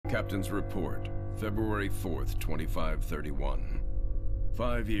Captain's report, February 4th, 2531.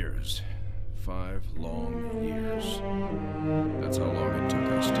 5 years. 5 long years. That's how long it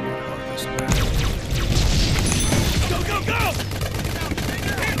took us to get Harvest back. Go, go, go!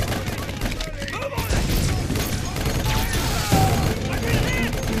 Move on!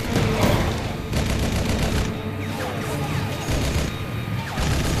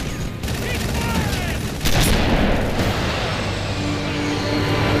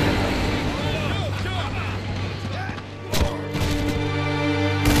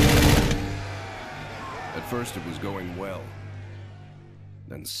 First it was going well,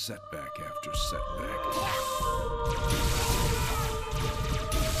 then setback after setback.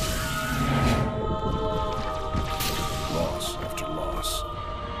 Loss after loss.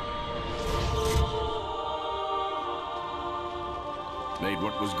 Made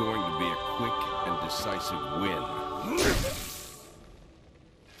what was going to be a quick and decisive win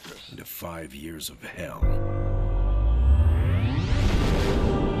into 5 years of hell.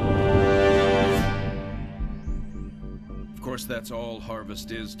 Of course, that's all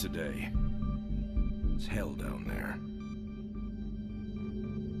Harvest is today. It's hell down there.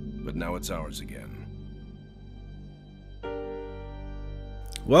 But now it's ours again.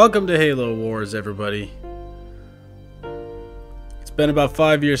 Welcome to Halo Wars, everybody. It's been about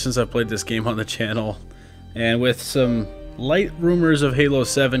 5 years since I played this game on the channel, and with some light rumors of Halo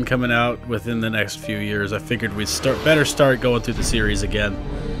 7 coming out within the next few years, I figured we'd better start going through the series again.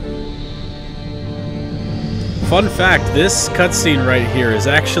 Fun fact, this cutscene right here is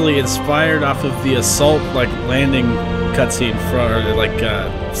actually inspired off of the assault, landing cutscene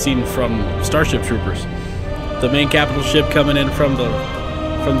scene from Starship Troopers. The main capital ship coming in from the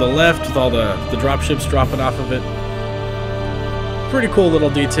left with all the dropships dropping off of it. Pretty cool little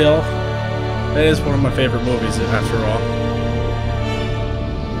detail. That is one of my favorite movies, after all.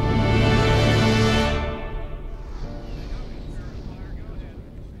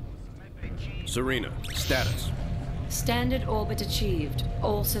 Serena, status. Standard orbit achieved.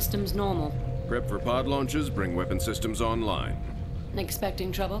 All systems normal. Prep for pod launches, bring weapon systems online.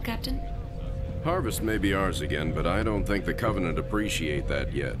 Expecting trouble, Captain? Harvest may be ours again, but I don't think the Covenant appreciate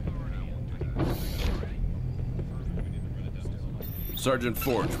that yet. Sergeant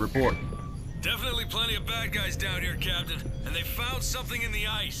Forge, report. Definitely plenty of bad guys down here, Captain. And they found something in the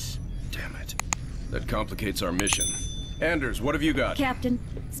ice. Damn it. That complicates our mission. Anders, what have you got? Captain,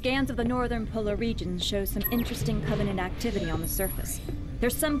 scans of the northern polar regions show some interesting Covenant activity on the surface.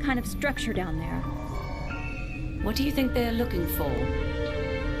 There's some kind of structure down there. What do you think they're looking for?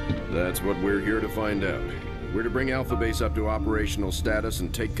 That's what we're here to find out. We're to bring Alpha Base up to operational status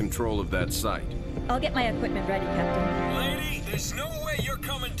and take control of that site. I'll get my equipment ready, Captain. Lady, there's no way you're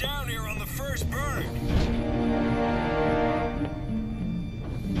coming down here on the first burn.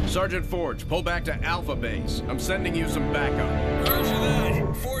 Sergeant Forge, pull back to Alpha Base. I'm sending you some backup. Roger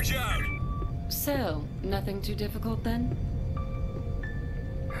that. Forge out. So, nothing too difficult then?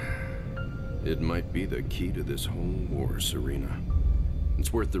 It might be the key to this whole war, Serena.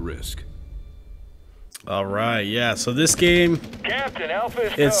 It's worth the risk. Alright, yeah, so this game, Captain, Alpha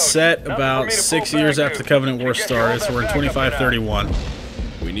is it's set about 6 years after the Covenant War started, so we're in 2531.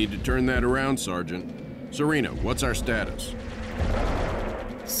 We need to turn that around, Sergeant. Serena, what's our status?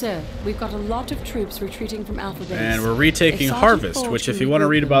 Sir, we've got a lot of troops retreating from Alpha Base. And we're retaking Harvest, which if you want to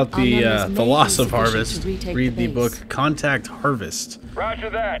read about the loss of Harvest, read the book Contact Harvest. Roger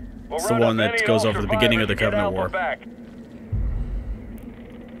that. It's the one that goes over the beginning of the Covenant War.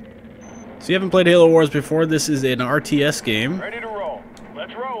 So you haven't played Halo Wars before, this is an RTS game. Ready to roll.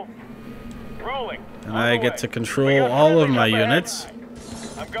 Let's roll. Rolling. And I get to control all of my units.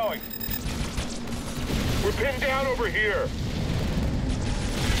 I'm going. We're pinned down over here.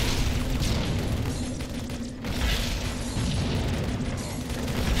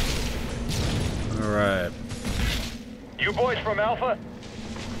 Alright. You boys from Alpha?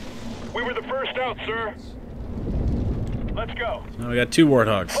 We were the first out, sir. Let's go. Now we got 2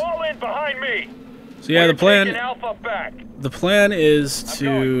 Warthogs. Fall in behind me. So yeah, the plan Alpha back. The plan is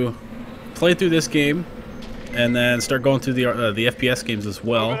to play through this game and then start going through the FPS games as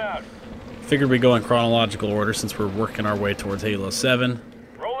well. Figured we go in chronological order since we're working our way towards Halo 7.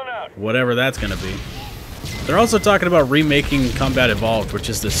 Rolling out. Whatever that's going to be. They're also talking about remaking Combat Evolved, which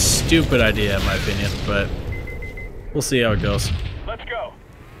is the stupid idea in my opinion, but we'll see how it goes. Let's go.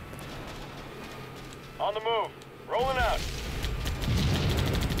 On the move. Rolling out.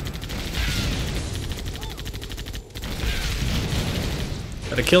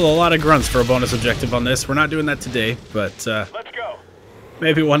 Gotta kill a lot of grunts for a bonus objective on this. We're not doing that today, but let's go.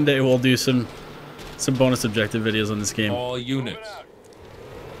 Maybe one day we'll do some bonus objective videos on this game. All units.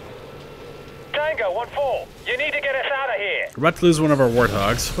 Tango, one full. You need to get us out of here. We're about to lose one of our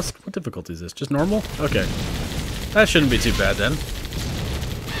warthogs. What difficulty is this? Just normal? Okay. That shouldn't be too bad then.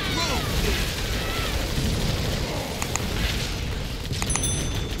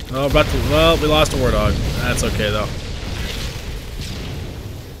 Oh, well, we lost a warthog. That's okay though.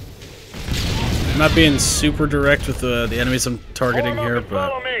 I'm not being super direct with the enemies I'm targeting here,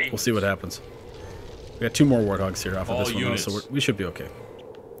 but we'll see what happens. We got 2 more warthogs here off of this one, though, so we should be okay.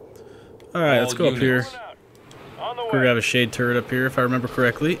 Alright, let's go up here. We're gonna have a shade turret up here, if I remember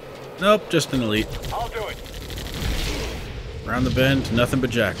correctly. Nope, just an elite. I'll do it. Around the bend, nothing but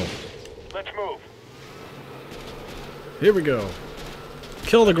jackal. Let's move. Here we go.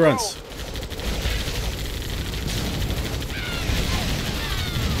 Kill the grunts.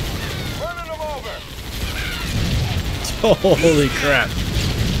 Running them over. Holy crap.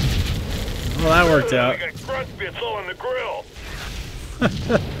 Well, that worked out. I got grunt bits all in the grill.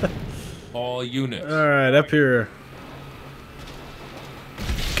 All units. Alright, up here.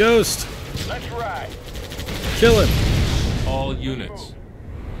 Ghost. Let's ride. Kill him. All units.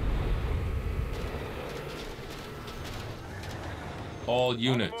 All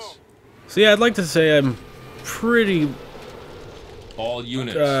units. So yeah, I'd like to say I'm pretty All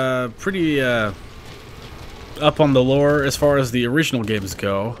units. up on the lore as far as the original games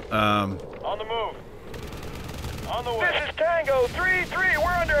go. On the move. On the way. This is Tango 3-3. We're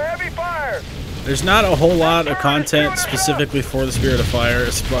under heavy fire. There's not a whole lot of content specifically for the Spirit of Fire,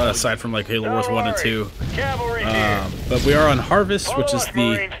 aside from like Halo Wars 1 and 2. Cavalry here. But we are on Harvest, which is Hold on, the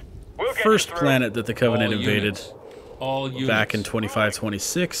Marines. We'll get first you through. planet that the Covenant All invaded units. All units. back in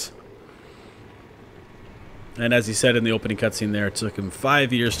 25-26. And as he said in the opening cutscene there, it took him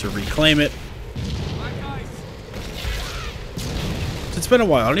 5 years to reclaim it. It's been a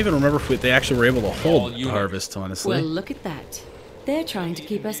while. I don't even remember if they actually were able to hold units. Harvest, honestly. Well, look at that. They're trying to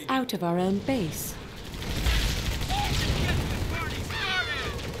keep us out of our own base.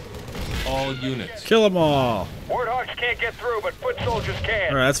 All units. Kill them all! Warthogs can't get through, but foot soldiers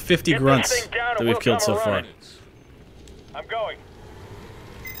can. Alright, that's 50 Get this grunts thing down that and we've we'll killed so come far. around. I'm going.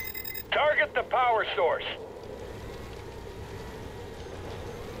 Target the power source.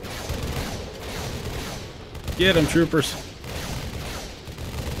 Get them, troopers.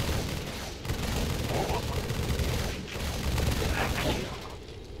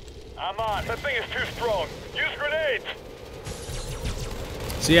 I'm on. That thing is too strong. Use grenades.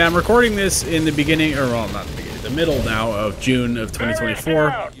 So yeah, I'm recording this in the beginning, or well, not the beginning, the middle now of June of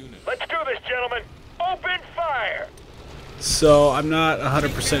 2024. Let's do this, gentlemen. Open fire. So I'm not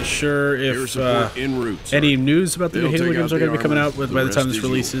 100% sure Air if support en route, sir. any news about the new They'll Halo take games out are going to the be coming armor. out by The the rest time this is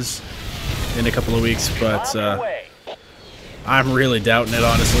releases in a couple of weeks, but On the way. I'm really doubting it,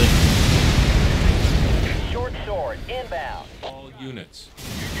 honestly. Short sword inbound. All units.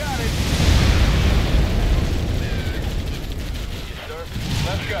 You got it. Yes, sir.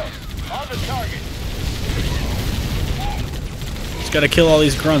 Let's go. On the target. Just got to kill all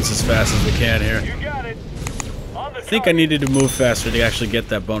these grunts as fast as we can here. You got it. On the I think I needed to move faster to actually get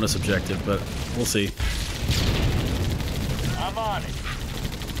that bonus objective, but we'll see. I'm on it.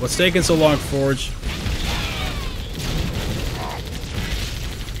 What's taking so long, Forge?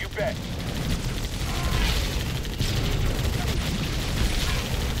 You bet.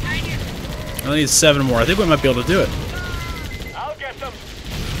 I only need 7 more. I think we might be able to do it. I'll get them.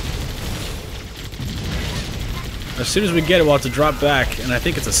 As soon as we get it, we'll have to drop back, and I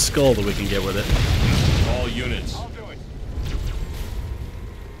think it's a skull that we can get with it. All units. I'll do it.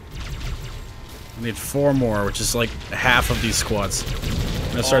 I need 4 more, which is like half of these squads.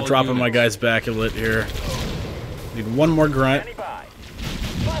 I'm gonna start All dropping my units. guys back a lit here. Need 1 more grunt. Standing by.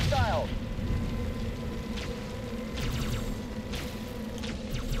 Hostiles.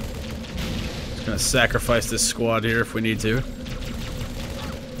 Just gonna sacrifice this squad here if we need to.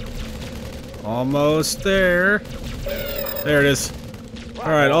 Almost there. There it is.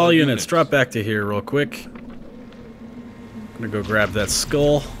 Alright, all units, drop back to here real quick. I'm gonna go grab that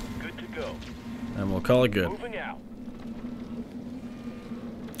skull, Good to go. and we'll call it good. Moving out.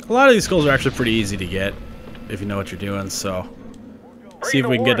 A lot of these skulls are actually pretty easy to get, if you know what you're doing, so... See if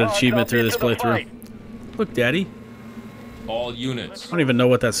we can get an achievement through this playthrough. Look, Daddy. All units. I don't even know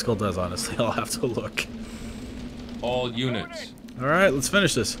what that skull does, honestly. I'll have to look. All units. Alright, let's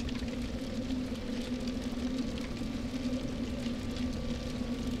finish this.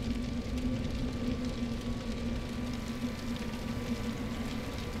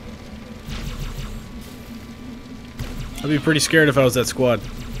 I'd be pretty scared if I was that squad.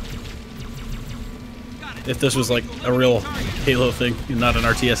 If this was like a real Halo thing, and not an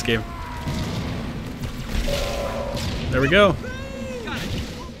RTS game. There we go.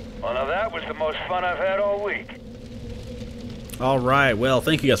 Well, now that was the most fun I've had all week. Alright, well,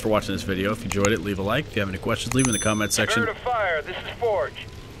 thank you guys for watching this video. If you enjoyed it, leave a like. If you have any questions, leave them in the comment section. Heard of fire. This is Forge.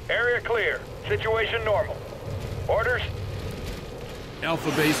 Area clear. Situation normal. Orders?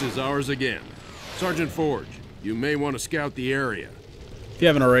 Alpha base is ours again. Sergeant Forge, you may want to scout the area. If you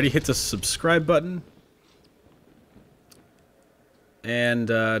haven't already, hit the subscribe button. And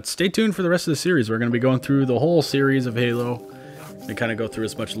stay tuned for the rest of the series. We're going to be going through the whole series of Halo and kind of go through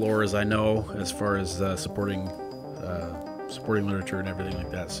as much lore as I know as far as supporting literature and everything like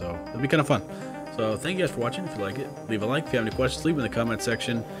that. So it'll be kind of fun. So thank you guys for watching. If you like it, leave a like. If you have any questions, leave them in the comment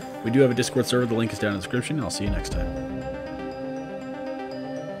section. We do have a Discord server. The link is down in the description. I'll see you next time.